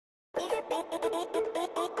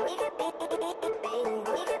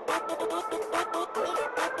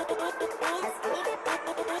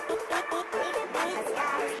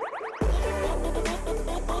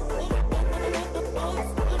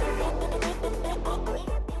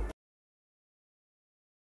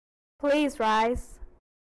Please rise.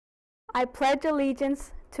 I pledge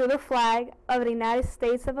allegiance to the flag of the United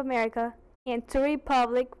States of America and to the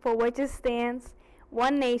republic for which it stands,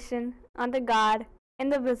 one nation, under God,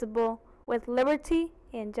 indivisible, with liberty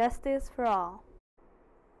and justice for all.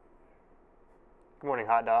 Good morning,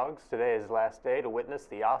 hot dogs. Today is the last day to witness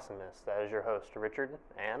the awesomeness. That is your host, Richard,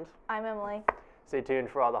 and I'm Emily. Stay tuned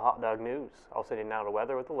for all the hot dog news. I'll send you now to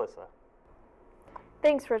weather with Alyssa.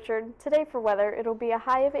 Thanks, Richard. Today for weather, it'll be a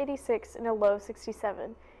high of 86 and a low of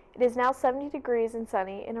 67. It is now 70 degrees and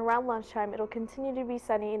sunny, and around lunchtime it'll continue to be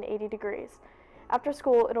sunny and 80 degrees. After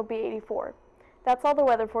school, it'll be 84. That's all the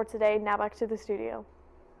weather for today. Now back to the studio.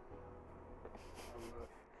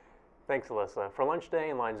 Thanks, Alyssa. For lunch day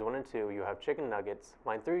in lines 1 and 2, you have chicken nuggets.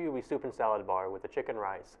 Line 3 will be soup and salad bar with the chicken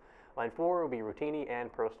rice. Line 4 will be rotini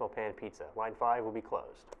and personal pan pizza. Line 5 will be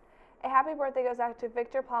closed. A happy birthday goes out to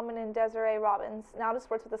Victor Plowman and Desiree Robbins. Now to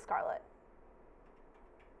sports with the Scarlet.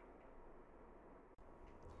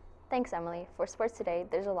 Thanks, Emily. For sports today,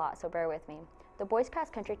 there's a lot, so bear with me. The boys cross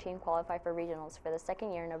country team qualified for regionals for the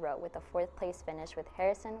second year in a row with a 4th place finish with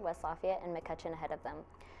Harrison, West Lafayette, and McCutcheon ahead of them.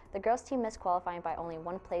 The girls team missed qualifying by only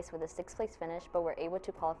 1 place with a 6th place finish, but were able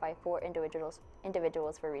to qualify 4 individuals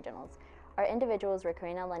for regionals. Our individuals were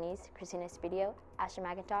Karina Lennies, Christina Spedio, Ashley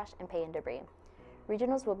McIntosh, and Peyton Debris.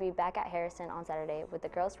 Regionals will be back at Harrison on Saturday with the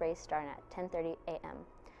girls' race starting at 10:30 a.m.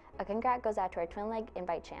 A congrats goes out to our twin leg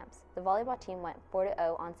invite champs. The volleyball team went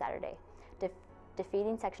 4-0 on Saturday,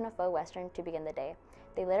 defeating sectional foe Western to begin the day.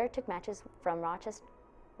 They later took matches from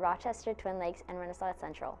Rochester Twin Lakes and Renaissance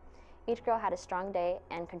Central. Each girl had a strong day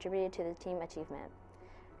and contributed to the team achievement.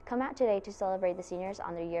 Come out today to celebrate the seniors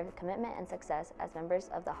on their year of commitment and success as members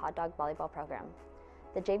of the Hot Dog Volleyball program.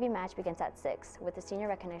 The JV match begins at 6, with the senior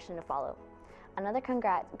recognition to follow. Another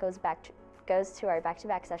congrats goes to our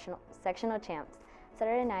back-to-back sectional champs.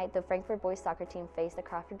 Saturday night, the Frankfort boys soccer team faced the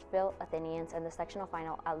Crawfordsville Athenians in the sectional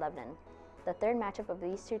final at Lebanon. The third matchup of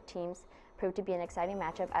these two teams proved to be an exciting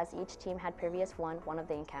matchup as each team had previously won one of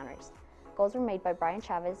the encounters. Goals were made by Brian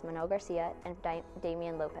Chavez, Manuel Garcia, and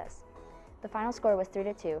Damian Lopez. The final score was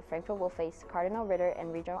 3-2. Frankfort will face Cardinal Ritter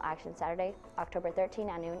in regional action Saturday, October 13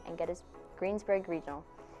 at noon, and Greensburg Regional.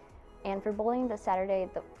 And for bowling this Saturday,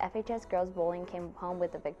 the FHS girls bowling came home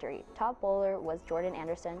with the victory. Top bowler was Jordan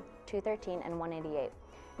Anderson, 213 and 188.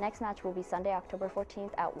 Next match will be Sunday, October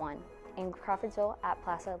 14th at 1 in Crawfordsville at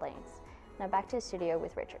Plaza Lanes. Now back to the studio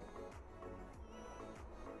with Richard.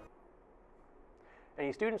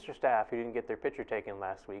 Any students or staff who didn't get their picture taken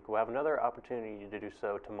last week will have another opportunity to do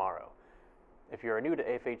so tomorrow. If you are new to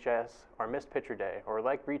FHS or missed picture day or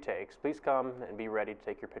like retakes, please come and be ready to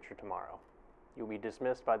take your picture tomorrow. You'll be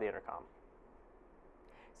dismissed by the intercom.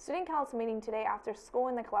 Student council meeting today after school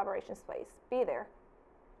in the collaboration space. Be there.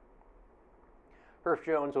 Herf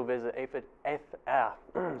Jones will visit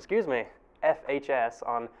FHS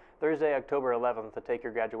on Thursday, October 11th to take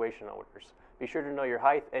your graduation orders. Be sure to know your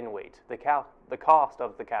height and weight. The cost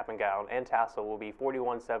of the cap and gown and tassel will be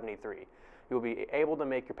 $41.73. You will be able to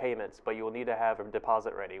make your payments, but you will need to have a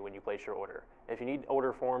deposit ready when you place your order. If you need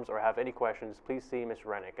order forms or have any questions, please see Ms.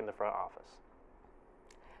 Rennick in the front office.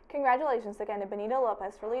 Congratulations again to Benito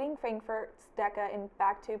Lopez for leading Frankfort's DECA in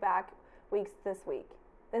back-to-back weeks this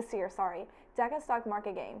year. DECA stock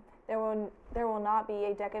market game. There will not be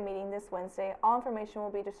a DECA meeting this Wednesday. All information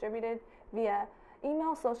will be distributed via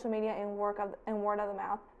email, social media, and word of the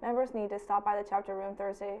mouth. Members need to stop by the chapter room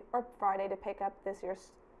Thursday or Friday to pick up this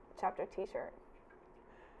year's chapter t-shirt.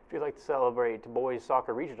 If you'd like to celebrate boys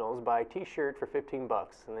soccer regionals, buy a t-shirt for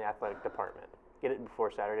 $15 in the athletic department. Get it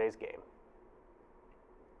before Saturday's game.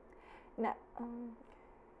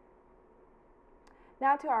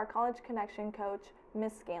 Now to our College Connection coach,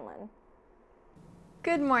 Ms. Scanlon.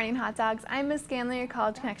 Good morning, hot dogs. I'm Ms. Scanlon, your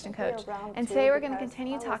College Connection coach, and today we're going to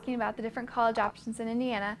continue talking about the different college options in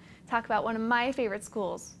Indiana, talk about one of my favorite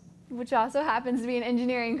schools, which also happens to be an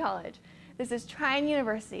engineering college. This is Tryon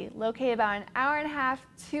University, located about an hour and a half,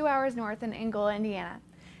 2 hours north in Angola, Indiana.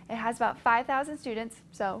 It has about 5,000 students,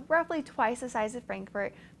 so roughly twice the size of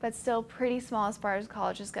Frankfort, but still pretty small as far as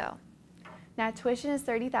colleges go. Now, tuition is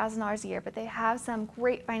 $30,000 a year, but they have some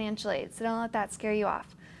great financial aid, so don't let that scare you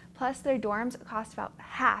off. Plus, their dorms cost about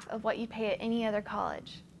half of what you pay at any other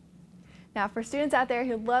college. Now, for students out there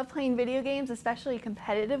who love playing video games, especially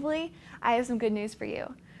competitively, I have some good news for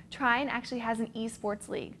you. Trine actually has an esports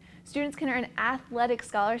league. Students can earn athletic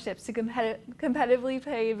scholarships to competitively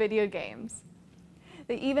play video games.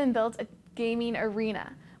 They even built a gaming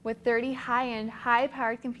arena with 30 high-end,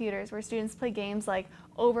 high-powered computers where students play games like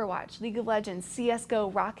Overwatch, League of Legends,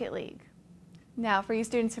 CSGO, Rocket League. Now, for you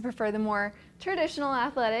students who prefer the more traditional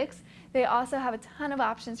athletics, they also have a ton of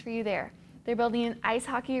options for you there. They're building an ice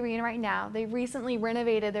hockey arena right now. They recently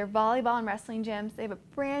renovated their volleyball and wrestling gyms. They have a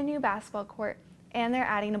brand new basketball court, and they're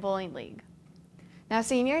adding a bowling league. Now,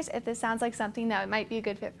 seniors, if this sounds like something that might be a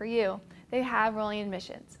good fit for you, they have rolling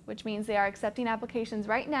admissions, which means they are accepting applications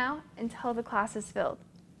right now until the class is filled.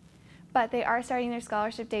 But they are starting their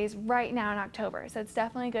scholarship days right now in October, so it's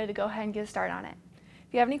definitely good to go ahead and get a start on it.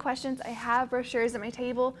 If you have any questions, I have brochures at my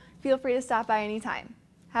table. Feel free to stop by anytime.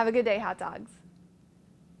 Have a good day, hot dogs.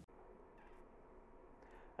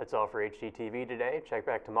 That's all for HDTV today. Check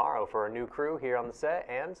back tomorrow for a new crew here on the set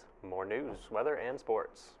and more news, weather, and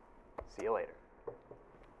sports. See you later.